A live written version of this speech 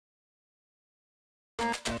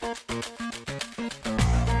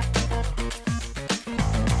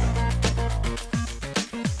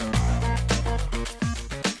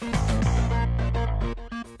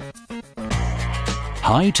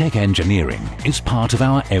High-tech engineering is part of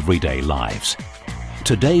our everyday lives.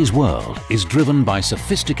 Today's world is driven by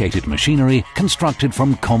sophisticated machinery constructed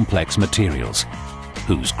from complex materials,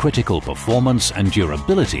 whose critical performance and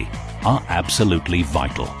durability are absolutely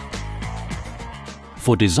vital.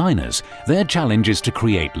 For designers, their challenge is to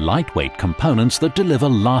create lightweight components that deliver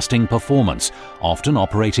lasting performance, often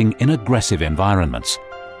operating in aggressive environments.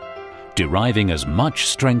 Deriving as much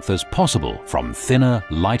strength as possible from thinner,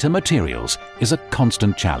 lighter materials is a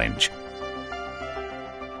constant challenge.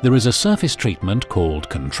 There is a surface treatment called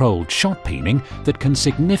controlled shot peening that can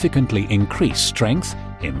significantly increase strength,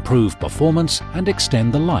 improve performance, and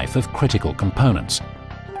extend the life of critical components.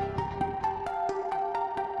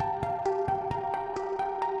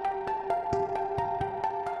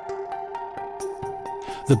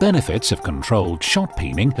 The benefits of controlled shot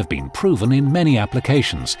peening have been proven in many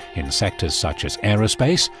applications in sectors such as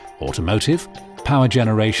aerospace, automotive, power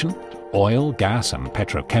generation, oil, gas and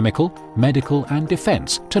petrochemical, medical and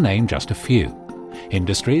defense, to name just a few.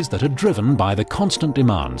 Industries that are driven by the constant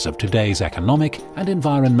demands of today's economic and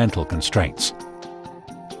environmental constraints.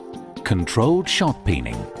 Controlled shot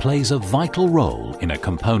peening plays a vital role in a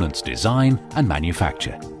component's design and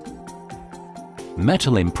manufacture.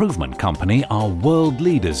 Metal Improvement Company are world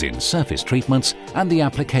leaders in surface treatments and the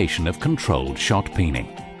application of controlled shot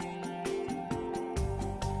peening.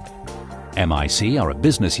 MIC are a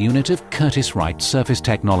business unit of Curtiss-Wright Surface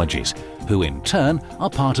Technologies, who in turn are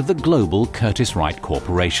part of the global Curtiss-Wright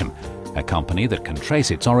Corporation, a company that can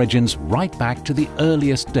trace its origins right back to the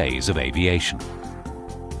earliest days of aviation.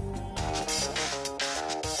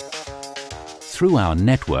 Through our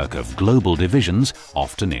network of global divisions,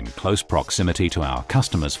 often in close proximity to our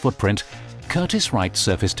customers' footprint, Curtiss-Wright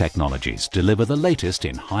Surface Technologies deliver the latest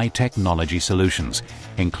in high-technology solutions,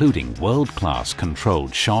 including world-class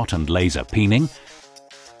controlled shot and laser peening,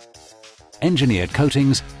 engineered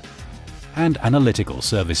coatings, and analytical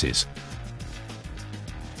services.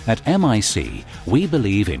 At MIC, we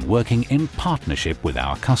believe in working in partnership with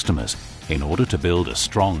our customers in order to build a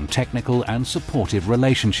strong technical and supportive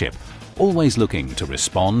relationship, always looking to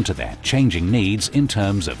respond to their changing needs in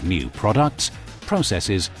terms of new products,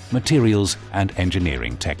 processes, materials and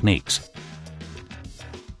engineering techniques.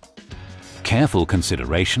 Careful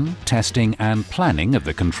consideration, testing and planning of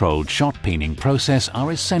the controlled shot peening process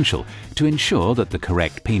are essential to ensure that the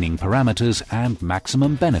correct peening parameters and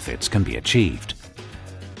maximum benefits can be achieved.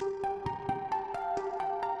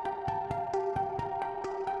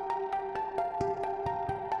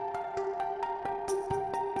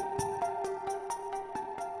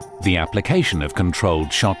 The application of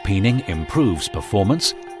controlled shot peening improves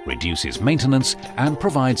performance, reduces maintenance, and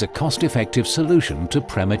provides a cost-effective solution to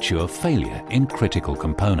premature failure in critical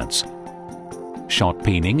components. Shot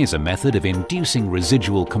peening is a method of inducing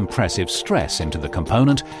residual compressive stress into the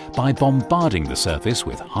component by bombarding the surface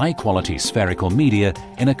with high-quality spherical media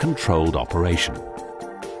in a controlled operation.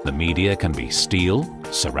 The media can be steel,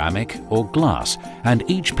 ceramic, or glass, and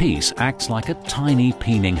each piece acts like a tiny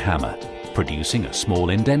peening hammer, producing a small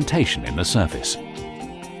indentation in the surface.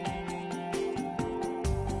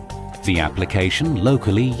 The application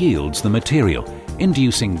locally yields the material,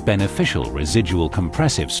 inducing beneficial residual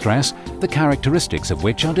compressive stress, the characteristics of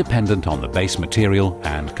which are dependent on the base material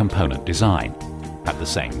and component design. At the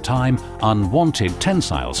same time, unwanted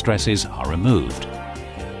tensile stresses are removed.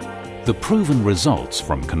 The proven results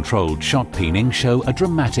from controlled shot peening show a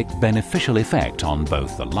dramatic beneficial effect on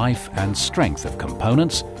both the life and strength of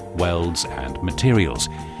components, welds and materials,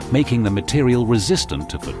 making the material resistant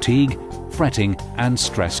to fatigue, fretting and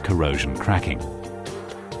stress corrosion cracking.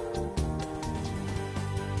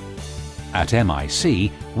 At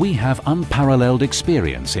MIC, we have unparalleled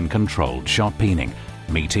experience in controlled shot peening,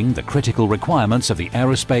 meeting the critical requirements of the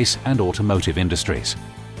aerospace and automotive industries.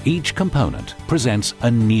 Each component presents a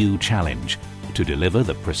new challenge to deliver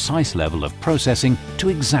the precise level of processing to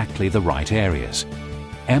exactly the right areas.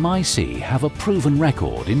 MIC have a proven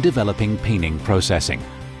record in developing peening processing,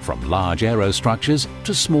 from large aerostructures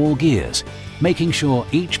to small gears, making sure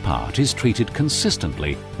each part is treated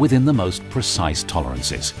consistently within the most precise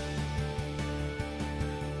tolerances.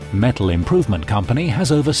 Metal Improvement Company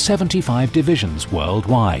has over 75 divisions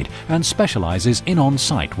worldwide and specializes in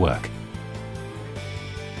on-site work.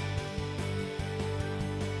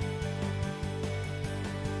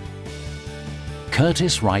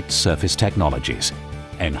 Curtiss-Wright Surface Technologies,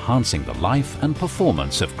 enhancing the life and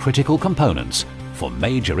performance of critical components for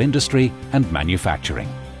major industry and manufacturing.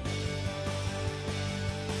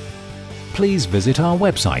 please visit our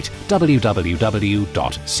website www.cwst.co.uk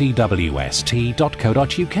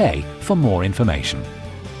for more information.